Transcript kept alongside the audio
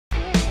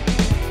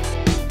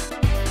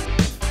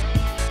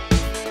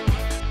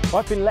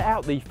I've been let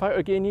out the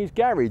Photogearnews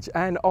garage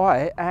and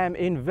I am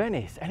in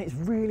Venice, and it's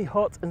really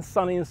hot and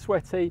sunny and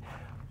sweaty,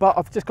 but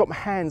I've just got my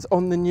hands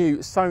on the new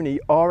Sony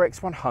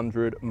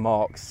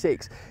RX100 VI.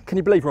 Can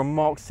you believe we're on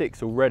Mark VI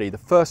already? The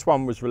first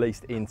one was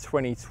released in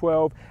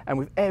 2012, and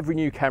with every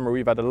new camera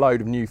we've had a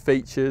load of new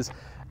features.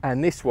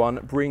 And this one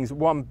brings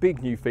one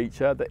big new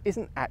feature that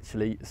isn't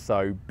actually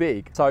so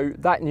big. So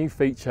that new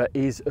feature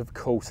is, of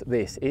course,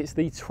 this. It's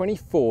the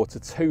 24 to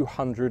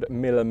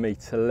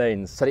 200mm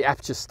lens. So the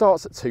aperture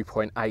starts at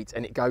 2.8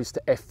 and it goes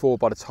to f4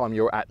 by the time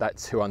you're at that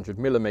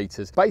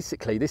 200mm.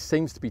 Basically, this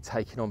seems to be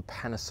taking on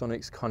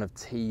Panasonic's kind of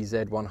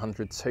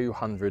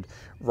TZ100-200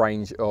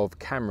 range of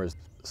cameras.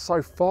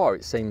 So far,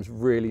 it seems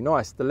really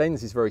nice. The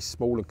lens is very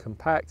small and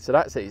compact, so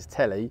that's at its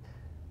telly,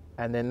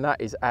 and then that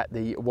is at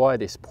the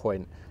widest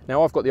point.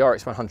 Now I've got the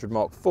RX100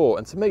 Mark IV,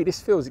 and to me this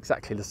feels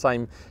exactly the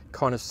same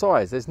kind of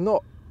size. There's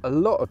not a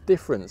lot of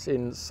difference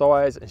in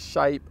size and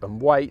shape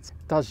and weight.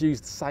 It does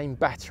use the same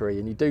battery,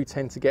 and you do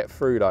tend to get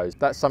through those.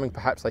 That's something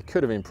perhaps they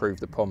could have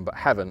improved upon but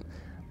haven't.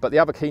 But the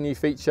other key new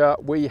feature,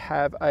 we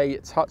have a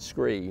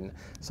touchscreen.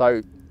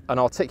 So an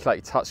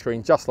articulated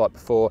touchscreen just like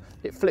before.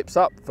 It flips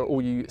up for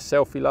all you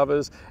selfie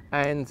lovers,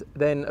 and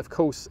then of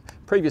course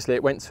previously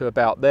it went to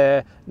about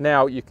there.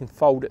 Now you can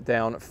fold it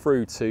down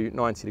through to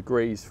 90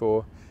 degrees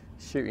for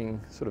shooting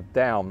sort of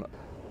down.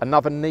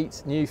 Another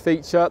neat new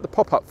feature, the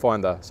pop-up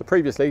finder. So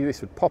previously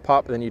this would pop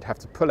up and then you'd have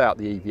to pull out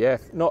the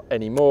EVF. Not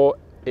anymore,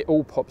 it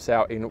all pops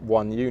out in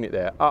one unit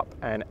there, up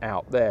and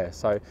out there.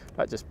 So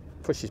that just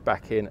pushes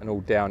back in and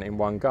all down in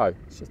one go.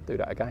 Let's just do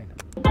that again.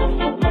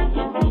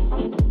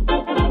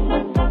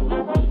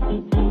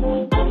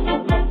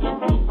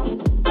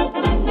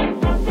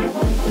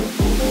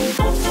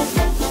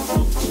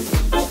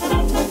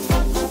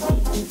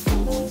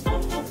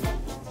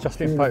 Just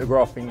been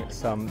photographing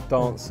some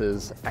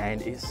dancers,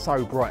 and it's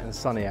so bright and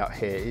sunny out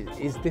here. It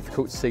is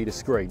difficult to see the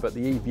screen, but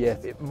the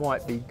EVF, it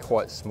might be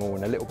quite small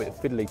and a little bit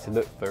fiddly to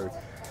look through.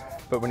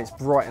 But when it's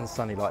bright and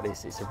sunny like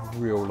this, it's a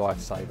real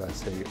lifesaver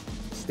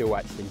to still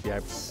actually be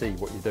able to see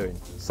what you're doing.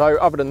 So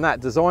other than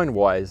that,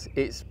 design-wise,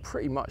 it's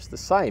pretty much the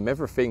same.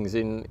 Everything's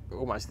in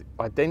almost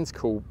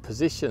identical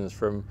positions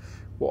from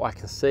what I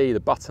can see. The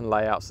button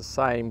layout's the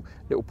same,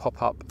 little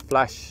pop-up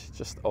flash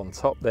just on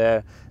top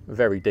there.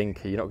 Very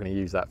dinky, you're not going to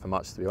use that for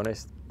much, to be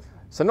honest.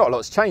 So not a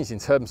lot's changed in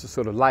terms of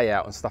sort of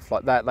layout and stuff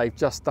like that. They've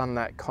just done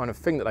that kind of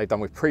thing that they've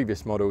done with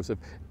previous models of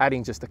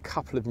adding just a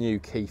couple of new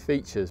key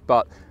features,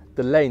 but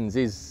the lens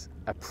is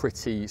a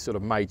pretty sort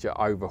of major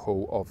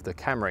overhaul of the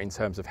camera in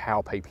terms of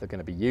how people are going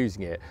to be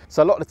using it.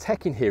 So a lot of the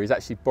tech in here is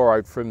actually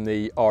borrowed from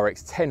the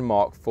RX10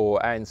 Mark IV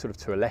and sort of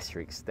to a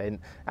lesser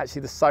extent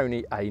actually the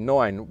Sony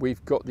A9.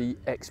 We've got the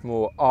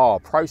Exmor R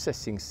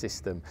processing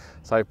system.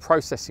 So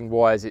processing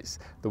wise, it's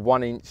the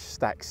 1-inch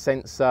stack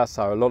sensor,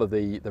 so a lot of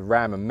the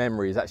RAM and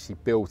memory is actually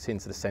built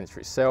into the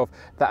sensor itself.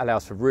 That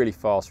allows for really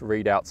fast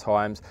readout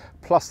times.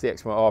 Plus the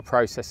Exmor R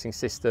processing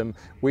system,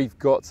 we've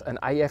got an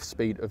AF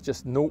speed of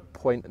just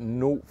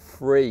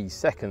 0.03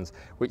 seconds,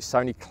 which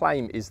Sony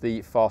claim is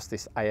the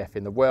fastest AF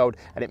in the world,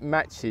 and it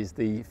matches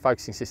the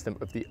focusing system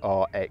of the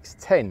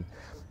RX10.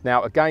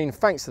 Now again,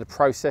 thanks to the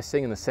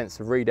processing and the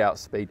sensor readout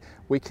speed,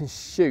 we can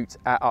shoot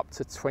at up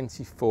to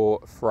 24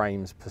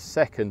 frames per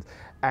second,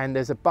 and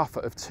there's a buffer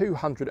of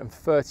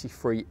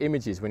 233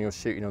 images when you're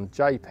shooting on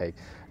JPEG.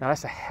 Now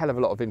that's a hell of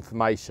a lot of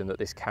information that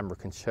this camera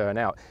can churn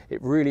out.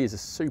 It really is a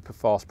super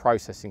fast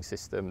processing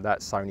system that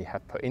Sony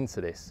have put into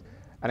this.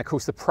 And of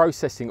course the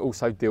processing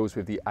also deals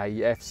with the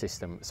AF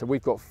system. So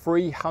we've got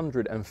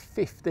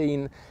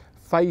 315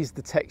 phase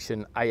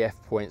detection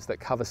AF points that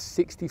cover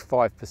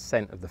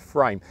 65% of the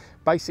frame.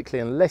 Basically,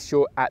 unless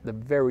you're at the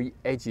very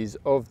edges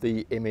of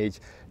the image,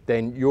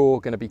 then you're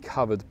going to be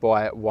covered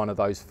by one of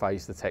those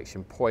phase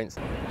detection points.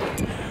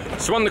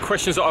 So one of the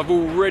questions that I've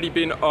already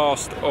been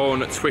asked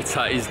on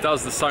Twitter is,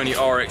 does the Sony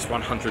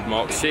RX100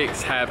 Mark VI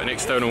have an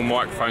external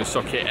microphone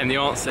socket? And the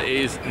answer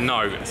is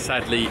no,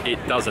 sadly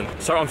it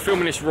doesn't. So I'm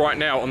filming this right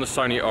now on the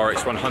Sony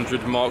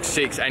RX100 Mark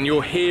VI, and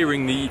you're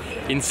hearing the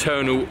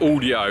internal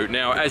audio.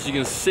 Now, as you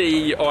can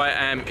see, I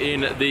am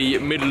in the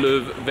middle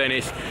of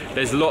Venice.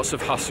 There's lots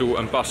of hustle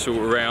and bustle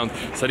around,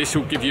 so this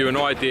will give you an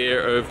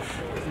idea of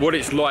what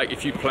it's like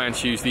if you plan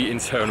to use the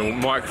internal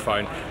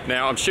microphone.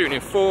 Now I'm shooting in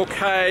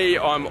 4K,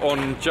 I'm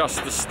on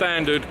just the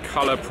standard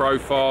color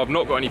profile, I've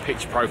not got any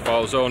picture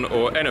profiles on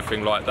or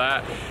anything like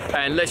that,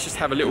 and let's just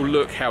have a little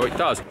look how it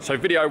does. So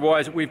video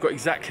wise, we've got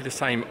exactly the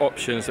same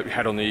options that we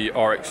had on the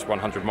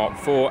RX100 Mark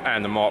IV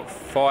and the Mark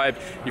V.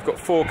 You've got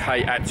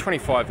 4K at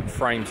 25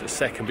 frames a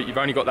second, but you've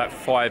only got that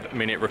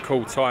 5-minute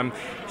record time.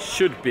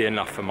 Should be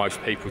enough for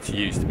most people to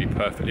use, to be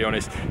perfectly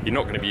honest. You're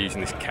not going to be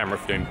using this camera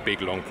for doing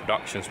big long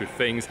productions with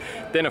things.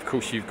 Then Then of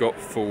course you've got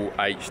full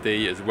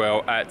HD as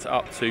well at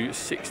up to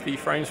 60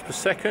 frames per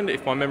second,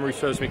 if my memory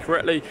serves me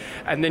correctly.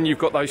 And then you've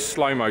got those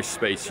slow-mo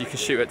speeds. So you can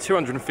shoot at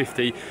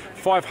 250,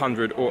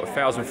 500 or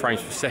 1000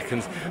 frames per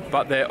second,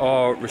 but there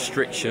are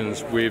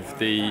restrictions with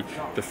the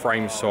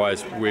frame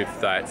size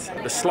with that.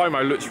 The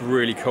slow-mo looks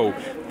really cool.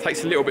 It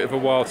takes a little bit of a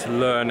while to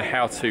learn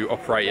how to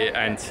operate it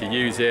and to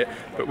use it,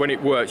 but when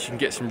it works you can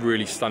get some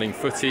really stunning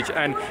footage.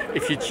 And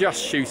if you're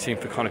just shooting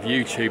for kind of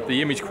YouTube,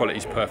 the image quality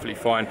is perfectly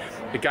fine.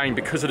 Again,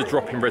 because of the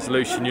drop in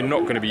resolution, you're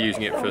not going to be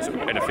using it for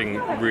sort of anything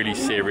really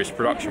serious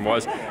production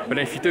wise, but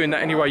if you're doing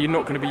that anyway, you're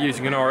not going to be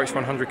using an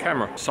RX100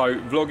 camera. So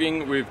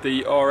vlogging with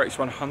the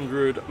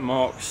RX100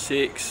 Mark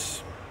VI,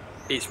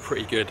 it's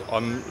pretty good.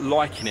 I'm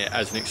liking it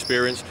as an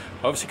experience.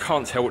 I obviously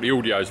can't tell what the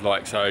audio is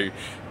like, so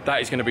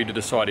that is going to be the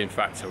deciding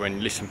factor when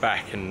you listen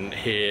back and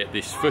hear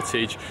this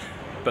footage.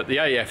 But the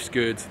AF's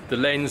good. The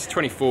lens,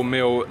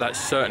 24mm, that's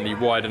certainly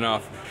wide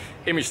enough.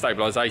 Image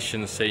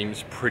stabilization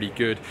seems pretty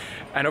good.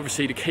 And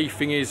obviously the key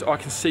thing is I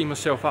can see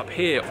myself up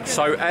here.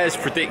 So as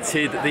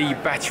predicted, the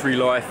battery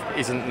life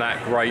isn't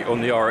that great on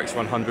the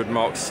RX100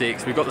 Mark VI.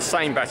 We've got the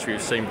same battery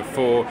we've seen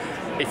before.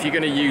 If you're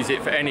going to use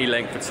it for any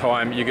length of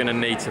time, you're going to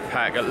need to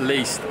pack at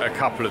least a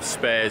couple of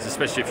spares,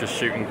 especially if you're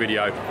shooting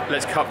video.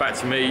 Let's cut back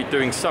to me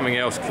doing something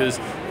else, because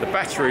the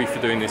battery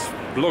for doing this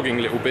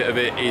vlogging little bit of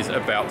it is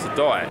about to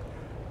die.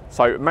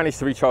 So managed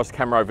to recharge the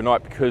camera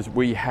overnight because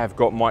we have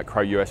got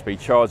micro USB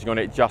charging on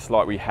it, just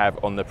like we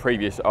have on the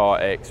previous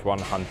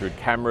RX100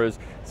 cameras.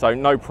 So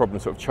no problem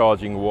sort of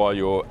charging while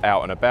you're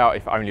out and about.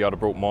 If only I'd have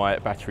brought my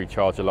battery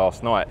charger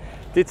last night.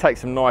 Did take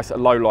some nice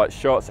low light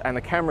shots and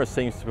the camera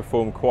seems to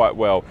perform quite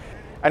well.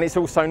 And it's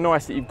also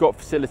nice that you've got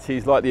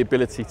facilities like the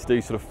ability to do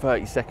sort of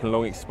 30-second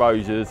long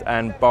exposures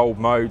and bulb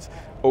modes,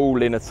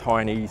 all in a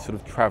tiny sort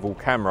of travel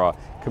camera.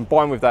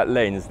 Combined with that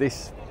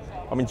lens,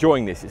 I'm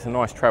enjoying this. It's a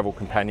nice travel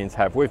companion to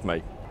have with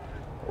me.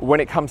 When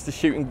it comes to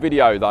shooting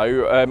video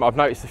though, I've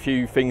noticed a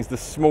few things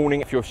this morning.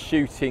 If you're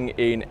shooting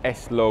in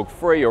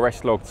S-Log3 or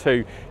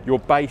S-Log2, your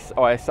base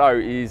ISO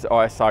is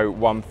ISO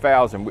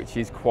 1000, which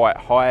is quite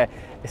high,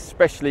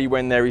 especially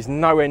when there is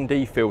no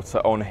ND filter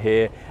on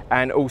here,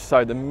 and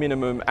also the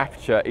minimum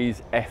aperture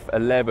is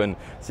f11.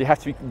 So you have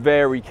to be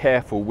very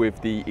careful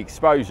with the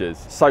exposures.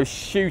 So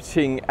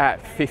shooting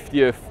at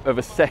 50th of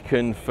a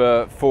second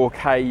for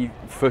 4K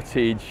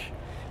footage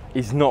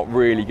is not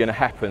really going to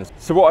happen.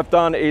 So what I've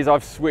done is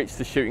I've switched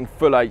to shooting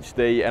full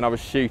HD, and I was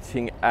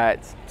shooting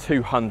at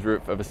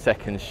 200th of a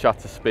second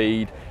shutter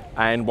speed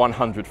and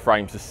 100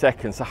 frames a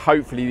second. So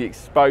hopefully the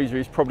exposure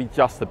is probably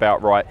just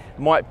about right.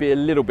 Might be a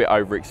little bit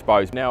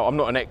overexposed. Now, I'm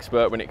not an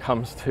expert when it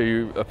comes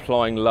to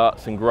applying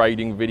LUTs and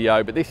grading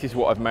video, but this is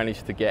what I've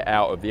managed to get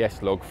out of the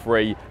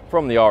S-Log3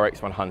 from the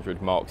RX100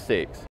 Mark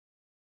VI.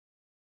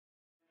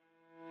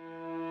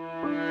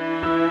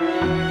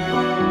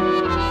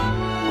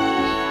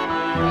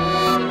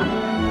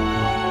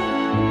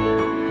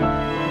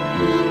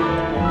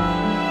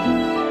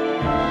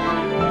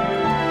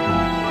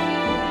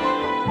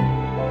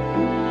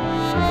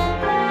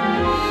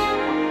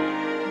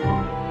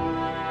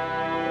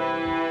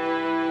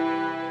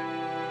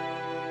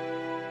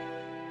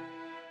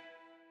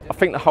 I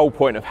think the whole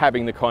point of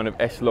having the kind of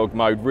S-Log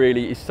mode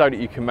really is so that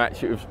you can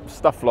match it with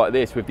stuff like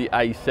this with the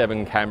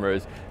A7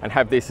 cameras and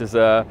have this as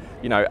a,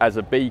 as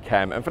a B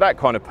cam. And for that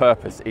kind of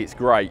purpose, it's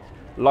great.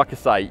 Like I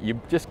say,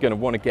 you're just going to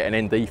want to get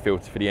an ND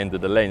filter for the end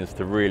of the lens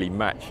to really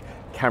match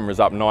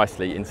cameras up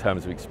nicely in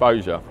terms of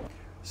exposure.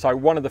 So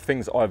one of the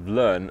things I've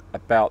learned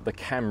about the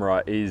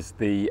camera is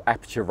the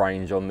aperture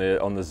range on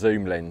the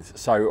zoom lens.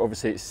 So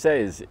obviously it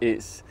says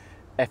it's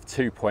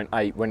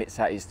f2.8 when it's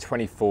at its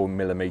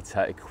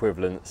 24mm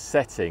equivalent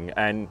setting,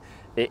 and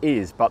it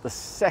is, but the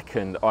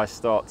second I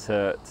start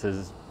to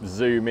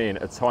zoom in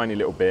a tiny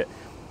little bit,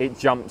 it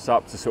jumps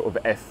up to sort of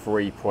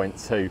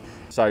f3.2.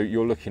 So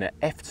you're looking at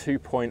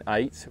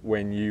f2.8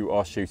 when you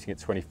are shooting at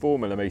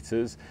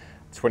 24mm,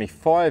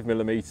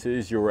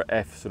 25mm you're at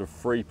f sort of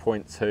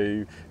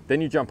 3.2,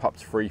 then you jump up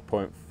to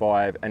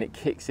 3.5 and it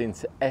kicks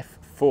into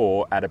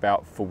f4 at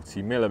about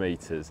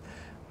 40mm.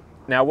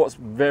 Now what's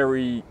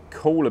very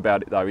cool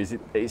about it though is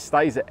it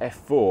stays at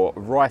f4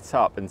 right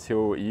up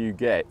until you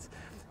get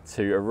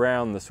to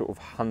around the sort of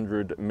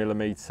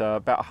 100mm,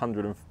 about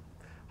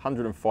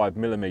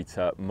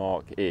 105mm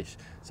mark-ish.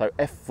 So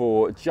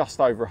f4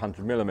 just over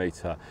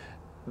 100mm.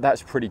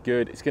 That's pretty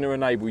good. It's going to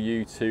enable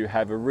you to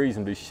have a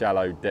reasonably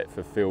shallow depth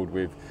of field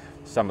with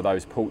some of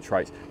those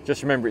portraits.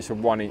 Just remember it's a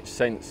 1-inch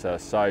sensor,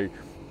 so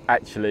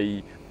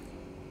actually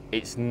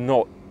it's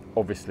not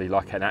obviously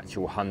like an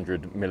actual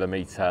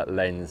 100mm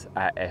lens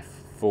at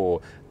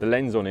f4. The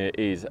lens on it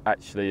is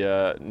actually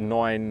a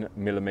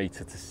 9mm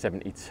to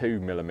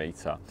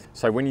 72mm.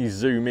 So when you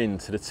zoom in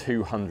to the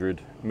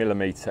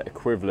 200mm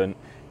equivalent,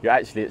 you're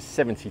actually at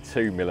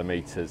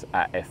 72mm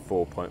at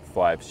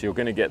f4.5. So you're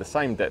going to get the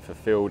same depth of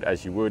field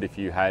as you would if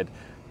you had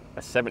a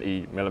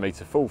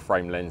 70mm full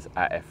frame lens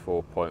at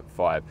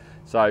f4.5.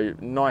 So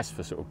nice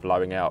for sort of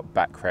blowing out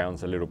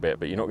backgrounds a little bit,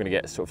 but you're not going to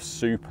get sort of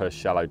super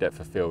shallow depth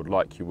of field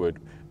like you would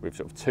with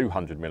sort of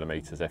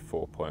 200mm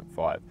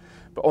f4.5.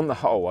 But on the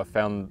whole, I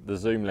found the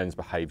zoom lens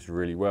behaves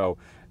really well.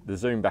 The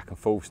zoom back and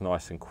forth's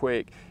nice and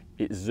quick.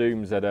 It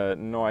zooms at a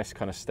nice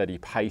kind of steady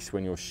pace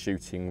when you're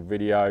shooting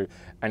video,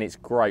 and it's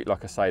great,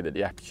 like I say, that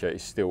the aperture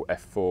is still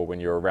f4 when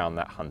you're around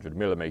that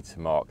 100mm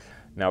mark.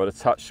 Now with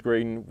the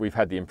touchscreen, we've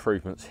had the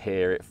improvements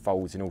here. It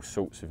folds in all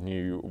sorts of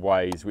new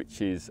ways,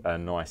 which is a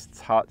nice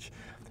touch.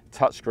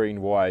 Touchscreen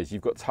wise,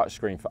 you've got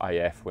touchscreen for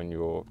AF when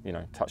you're,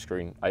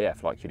 touchscreen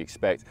AF like you'd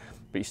expect,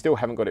 but you still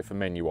haven't got it for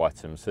menu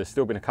items. So there's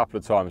still been a couple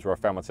of times where I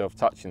found myself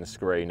touching the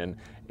screen and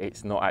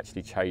it's not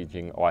actually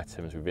changing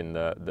items within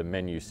the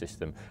menu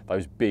system.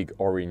 Those big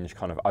orange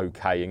kind of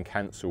OK and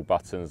cancel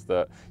buttons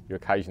that you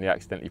occasionally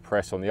accidentally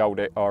press on the old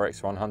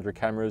RX100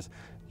 cameras,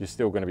 you're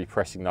still going to be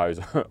pressing those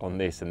on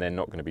this and they're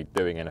not going to be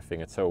doing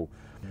anything at all.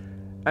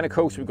 And of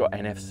course we've got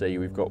NFC,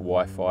 we've got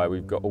Wi-Fi,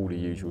 we've got all the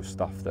usual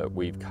stuff that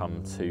we've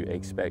come to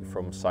expect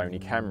from Sony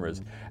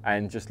cameras.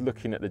 And just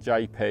looking at the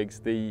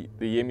JPEGs,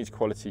 the image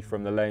quality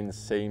from the lens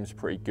seems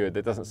pretty good.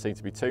 There doesn't seem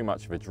to be too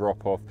much of a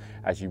drop off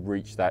as you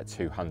reach that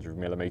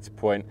 200mm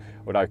point.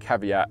 Although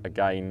caveat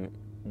again,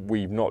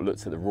 we've not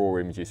looked at the raw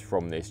images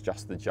from this,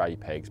 just the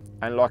JPEGs.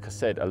 And like I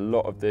said, a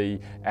lot of the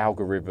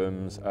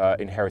algorithms are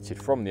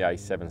inherited from the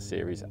A7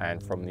 series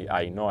and from the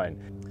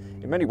A9.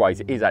 In many ways,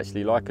 it is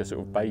actually like a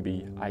sort of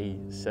baby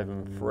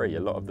A7 III, a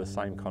lot of the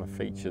same kind of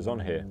features on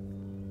here.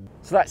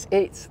 So that's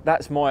it.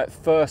 That's my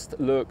first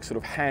look, sort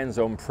of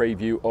hands-on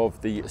preview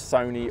of the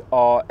Sony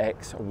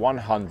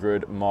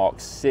RX100 Mark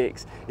VI.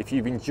 If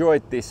you've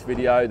enjoyed this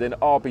video, then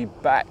I'll be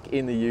back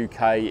in the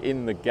UK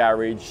in the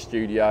garage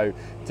studio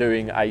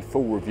doing a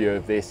full review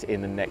of this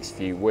in the next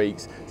few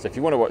weeks. So if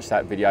you want to watch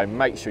that video,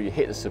 make sure you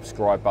hit the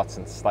subscribe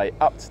button to stay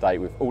up to date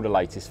with all the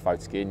latest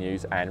Photogear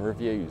news and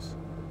reviews.